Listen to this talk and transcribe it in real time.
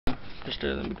Just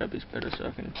let me grab this better so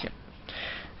I can. Yeah.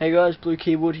 Hey guys, Blue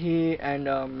Keyboard here, and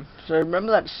so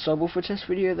remember that subwoofer test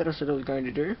video that I said I was going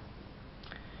to do?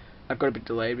 I got a bit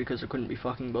delayed because I couldn't be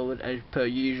fucking bothered as per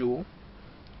usual.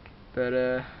 But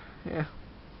yeah,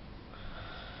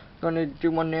 I'm gonna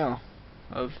do one now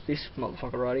of this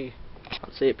motherfucker right here.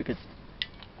 Can't see it because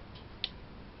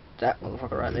that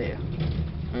motherfucker right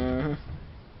there.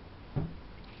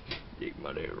 Dig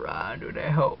money right to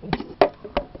that hole.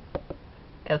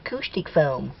 Acoustic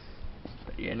foam.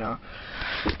 But yeah, no.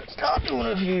 Let's start doing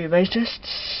a few bass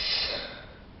tests.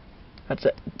 That's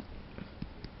it.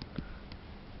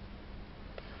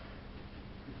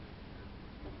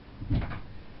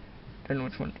 Don't know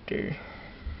which one to do.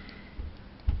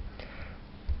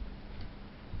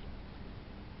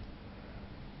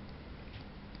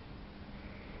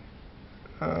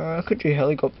 I could do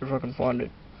helicopter if I can find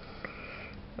it.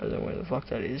 I don't know where the fuck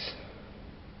that is.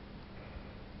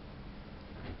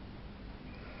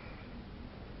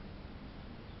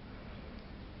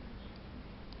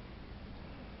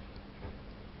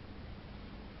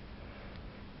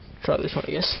 Try this one,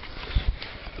 I guess.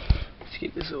 Let's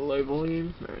keep this at a low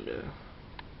volume and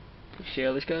see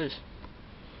how this goes.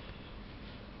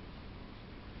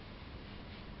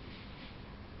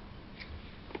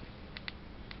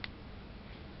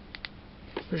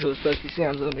 Pretty sure there's supposed to be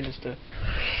sounds. Let me just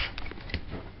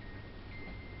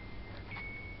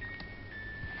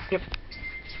Yep.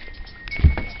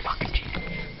 Fucking shit.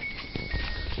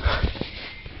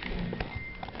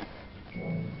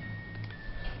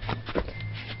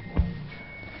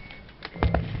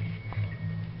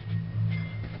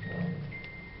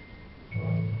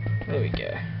 There we go.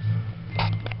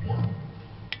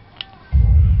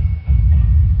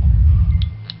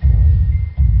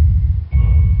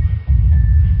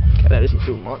 Okay, that isn't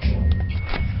too much.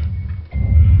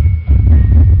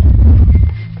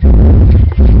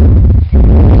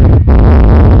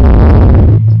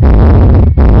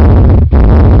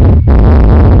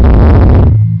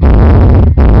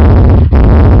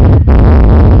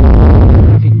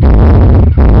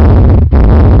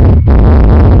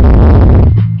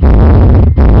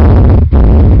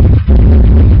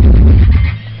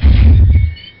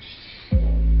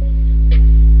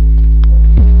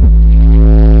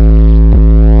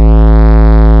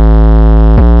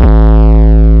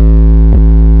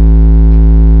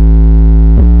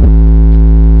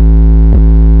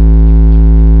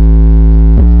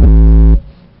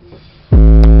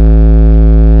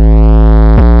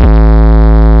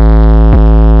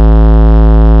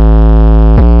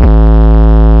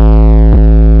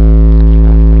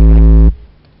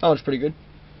 Oh, it's pretty good.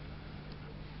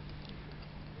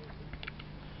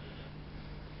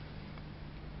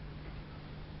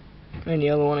 And the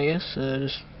other one, I guess,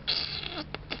 just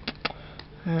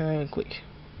click.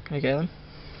 Okay then.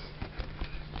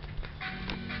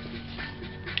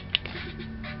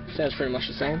 Sounds pretty much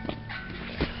the same.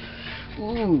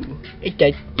 Ooh, it's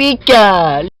a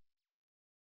pizza.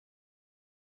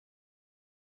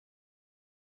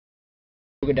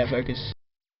 Look at that focus.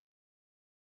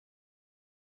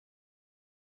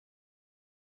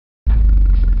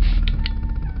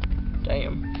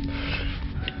 Damn.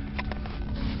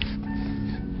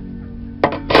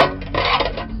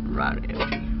 Right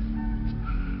empty.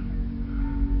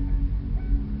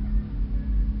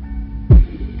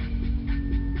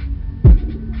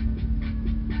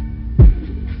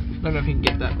 I don't know if you can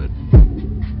get that, but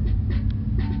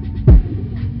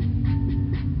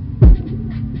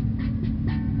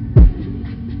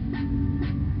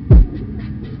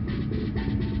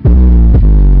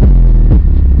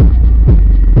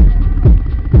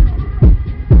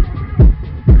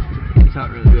it's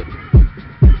not really good.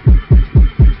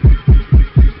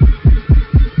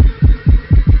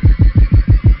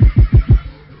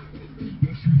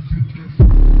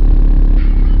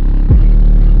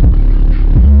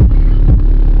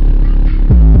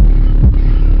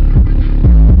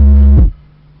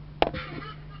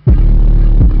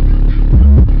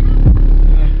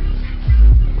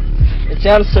 It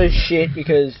sounds so shit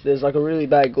because there's like a really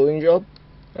bad gluing job.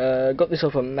 Got this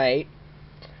off a mate.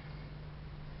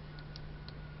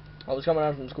 I was coming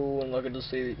home from school and like I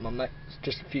just see my mate,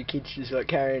 just a few kids just like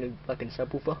carrying a fucking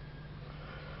subwoofer.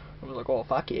 I was like, oh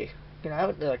fuck yeah, can I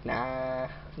have it? They're like, nah.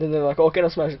 Then they're like, oh, can I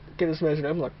smash it?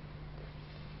 I'm like,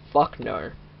 fuck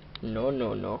no, no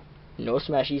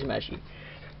smashy.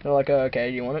 They're like, oh, okay,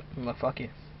 do you want it? I'm like, fuck yeah.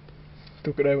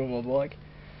 Took it over my bike.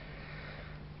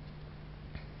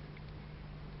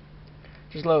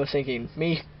 Just like I was thinking,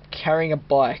 me carrying a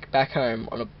bike back home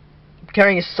on a,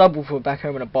 carrying a subwoofer back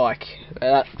home on a bike,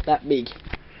 that big,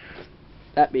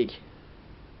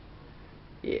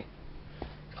 yeah,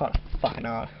 kind of. fucking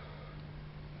hard.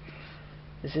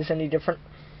 Is this any different?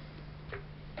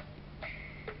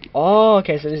 Oh,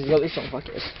 okay, so this is got this song, fuck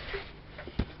yes.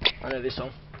 I know this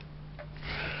song.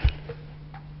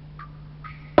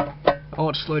 Oh,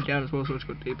 it's slowed down as well, so it's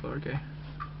got deeper, okay.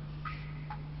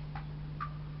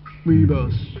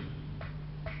 Rebus.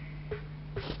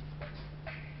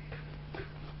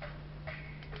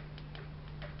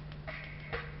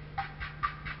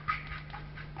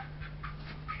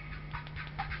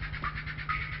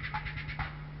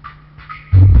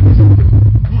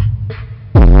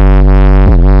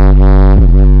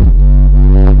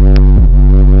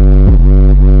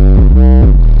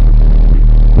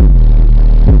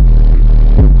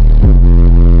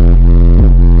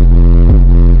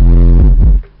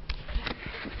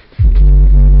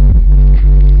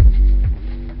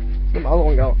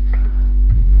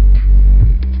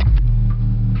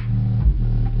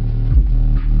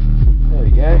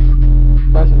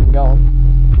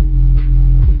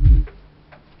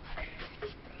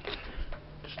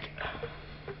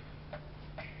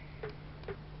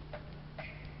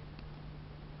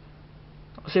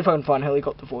 See if I can find a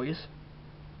helicopter for you.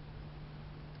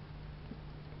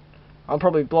 I'm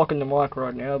probably blocking the mic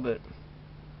right now, but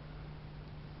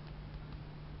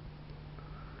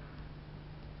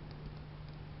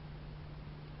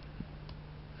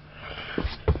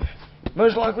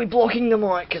most likely blocking the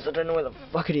mic because I don't know where the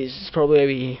fuck it is. It's probably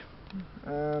over here.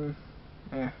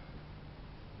 Yeah.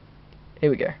 Here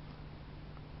we go.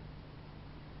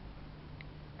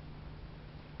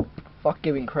 Fuck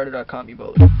giving credit, I can't be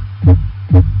bothered.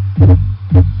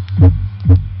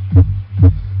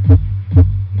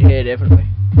 Yeah, definitely.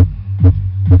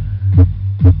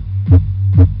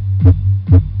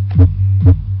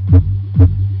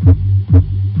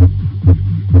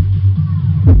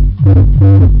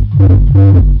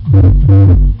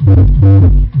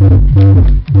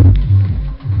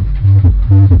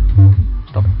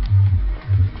 Stop it.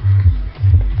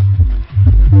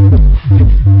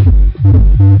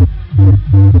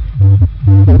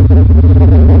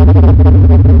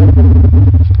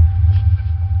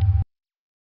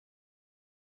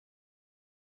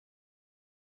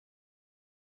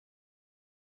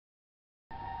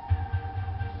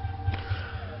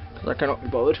 I cannot be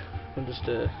bothered. I'm just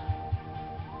pretty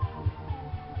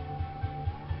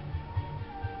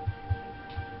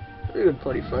good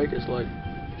bloody focus, like.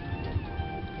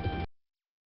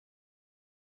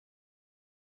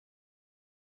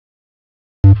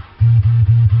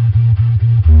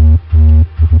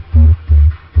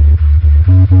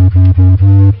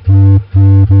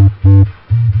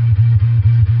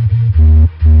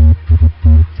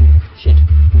 Shit.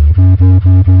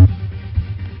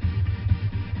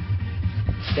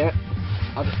 Damn it.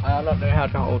 I don't know how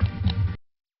to hold.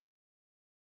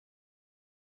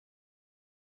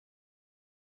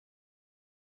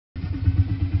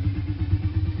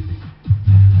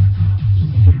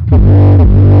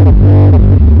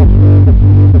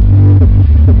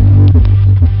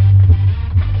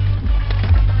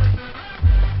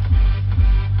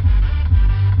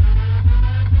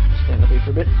 Stand up here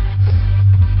for a bit.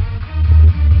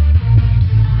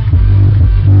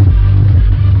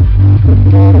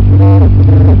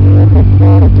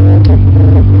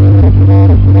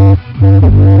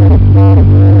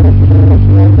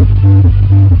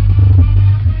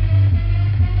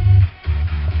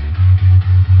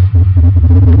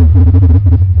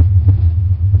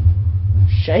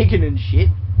 Shaking and shit.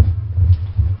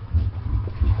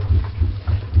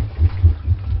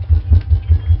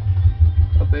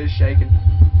 Up there's shaking.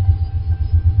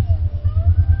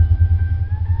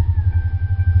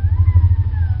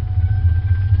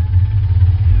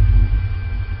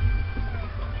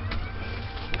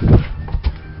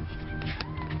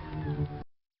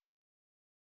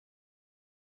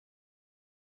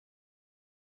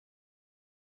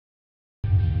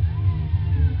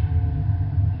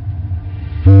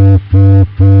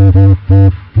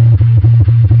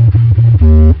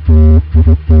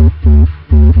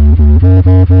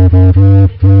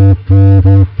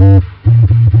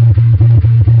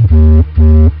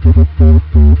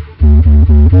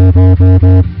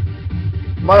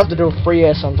 Might have to do a free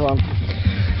air sometime.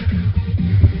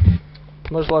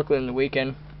 Most likely in the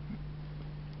weekend.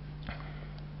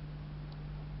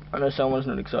 I know someone's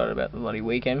not excited about the bloody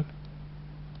weekend.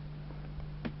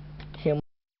 Him.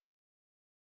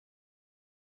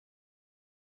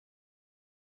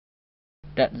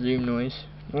 That zoom noise.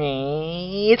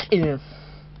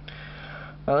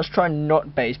 Let's try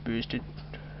not bass boosted.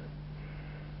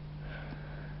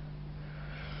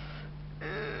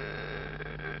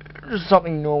 Just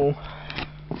something normal.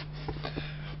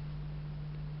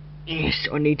 Yes,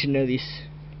 I need to know this.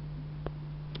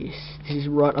 Yes, this is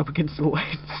right up against the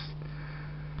waves.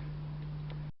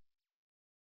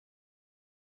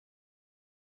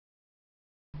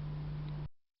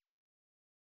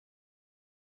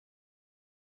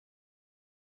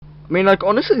 I mean, like,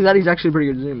 honestly, that is actually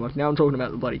pretty good zoom. Like, now I'm talking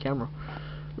about the bloody camera.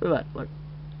 Look at that. Like,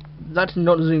 that's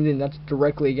not zoomed in. That's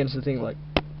directly against the thing. Like,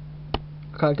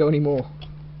 I can't go anymore.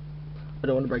 I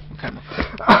don't want to break my camera.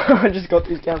 I just got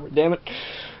this camera, damn it.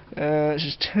 Let's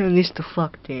just turn this the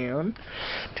fuck down.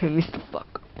 Turn this the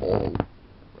fuck all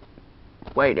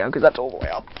way down, because that's all the way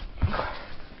up.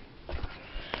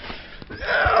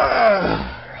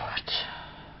 Right.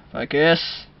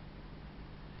 Focus.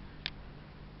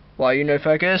 Why you no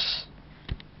focus?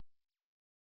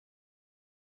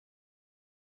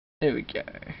 There we go.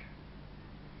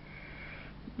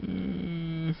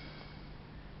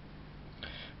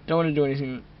 Don't want to do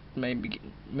anything. May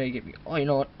get me. Oh, you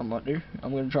know what? I might do.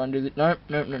 I'm gonna try and do this. No.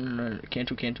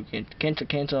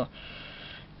 Cancel.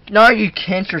 No, you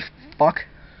cancerous fuck.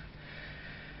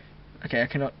 Okay, I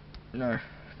cannot. No.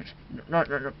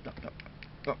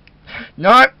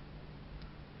 No.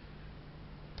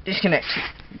 Disconnect.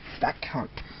 That cunt.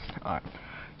 Alright.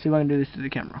 See if I can do this to the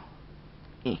camera.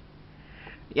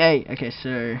 Yay. Okay,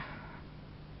 so.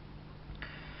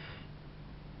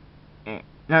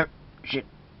 No. Shit.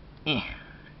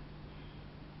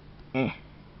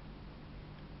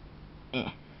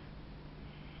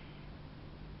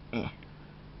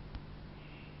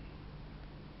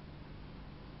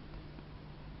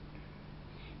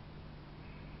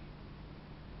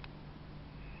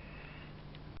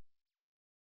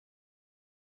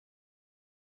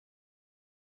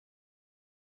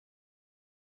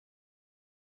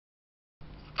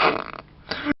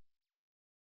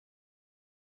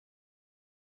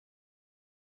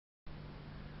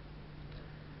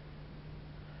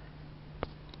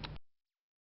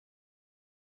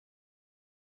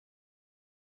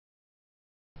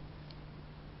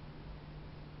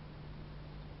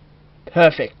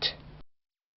 Perfect.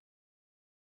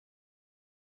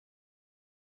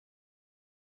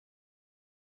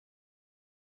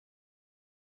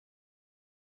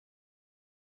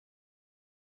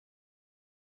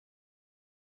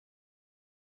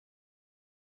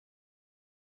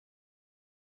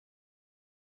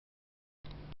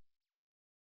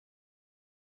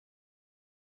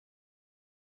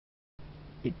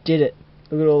 It did it.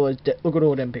 Look at all those. Look at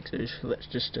all them pictures. Let's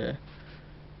just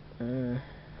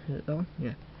is it that one?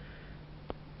 Yeah.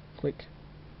 Click.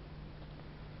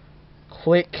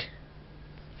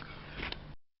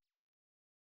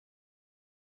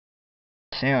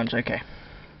 Sounds okay.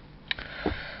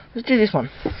 Let's do this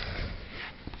one.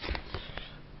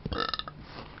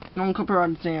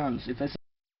 Non-copyrighted sounds. If that's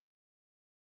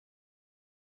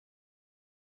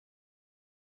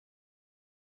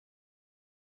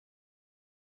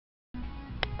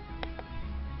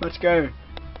let's go.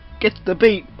 Get the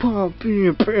beat. No.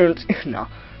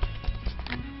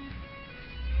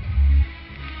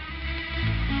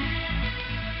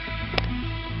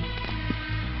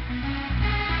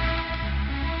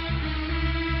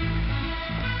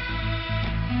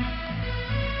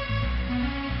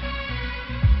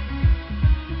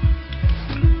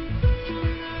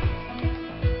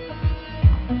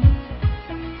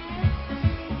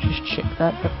 Just check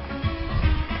that.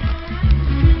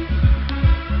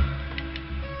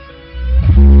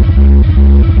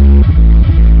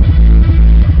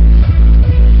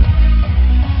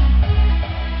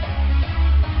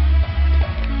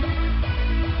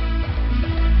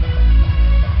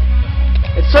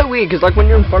 It's so weird because like when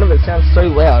you're in front of it, it sounds so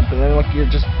loud, but then like you're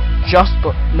just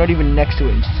but not even next to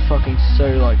it, it's just fucking so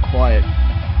like quiet.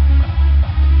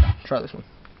 Try this one.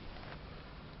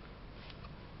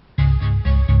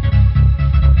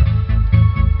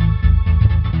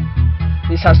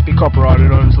 This has to be copyrighted,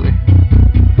 honestly.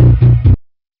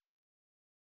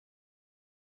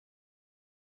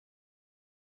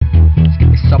 Let's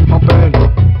get this up poppin'.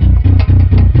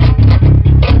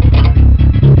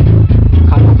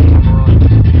 Can't hold the camera on.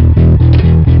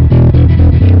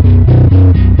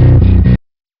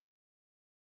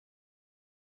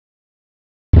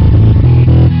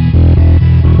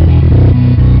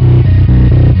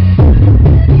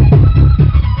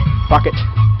 Fuck it.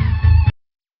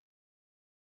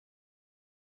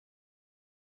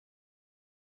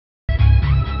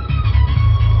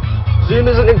 Zoom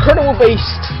is an incredible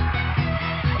beast.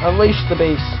 Unleash the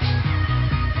beast.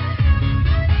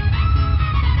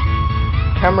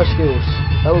 Camera skills.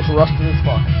 That looks rusted as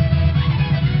fuck.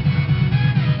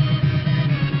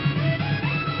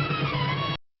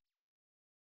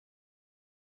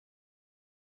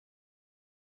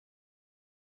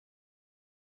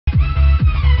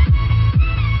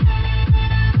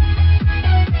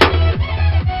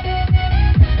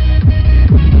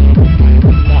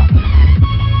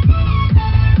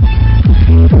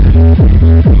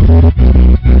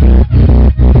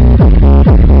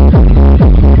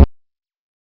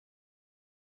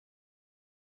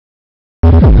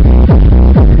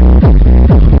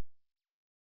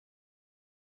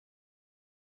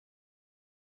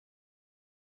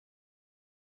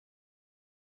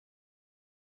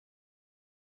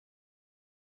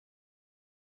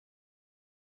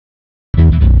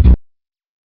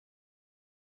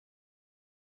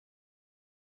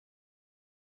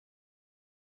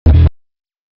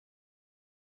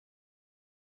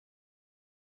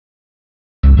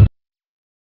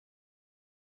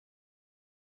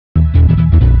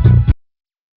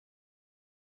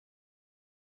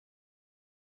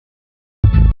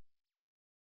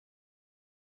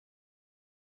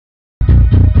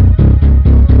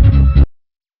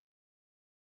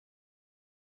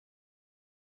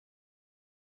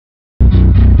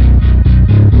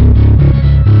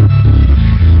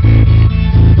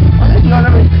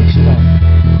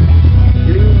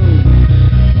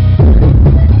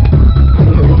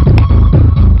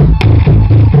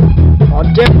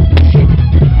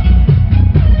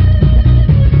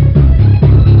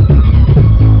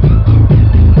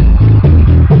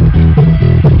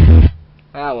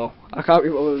 can't be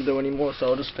bothered to do anymore, so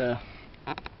I'll just,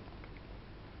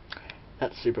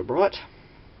 that's super bright.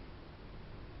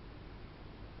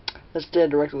 Let's stare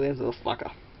directly into the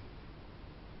fucker.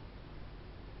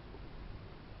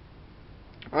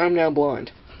 I'm now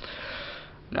blind.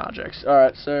 Nah, jokes.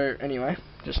 Alright, so, anyway,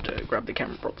 just to grab the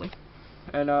camera properly.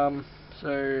 And,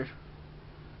 so,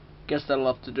 guess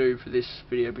that'll have to do for this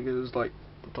video, because it was like,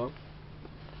 what time?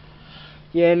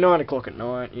 Yeah, 9 o'clock at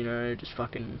night, you know, just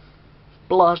fucking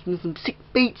blasting some sick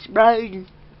beats, bro.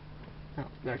 Oh,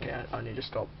 okay, I need to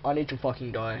stop. I need to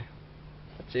fucking die.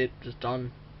 That's it, just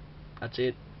done. That's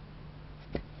it.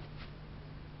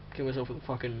 Kill myself with a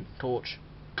fucking torch.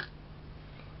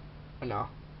 Oh, no.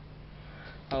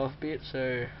 I love a bit,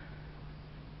 so...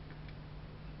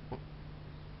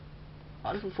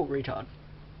 I just full retard.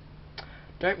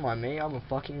 Don't mind me, I'm a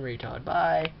fucking retard.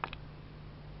 Bye.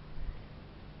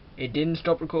 It didn't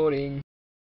stop recording.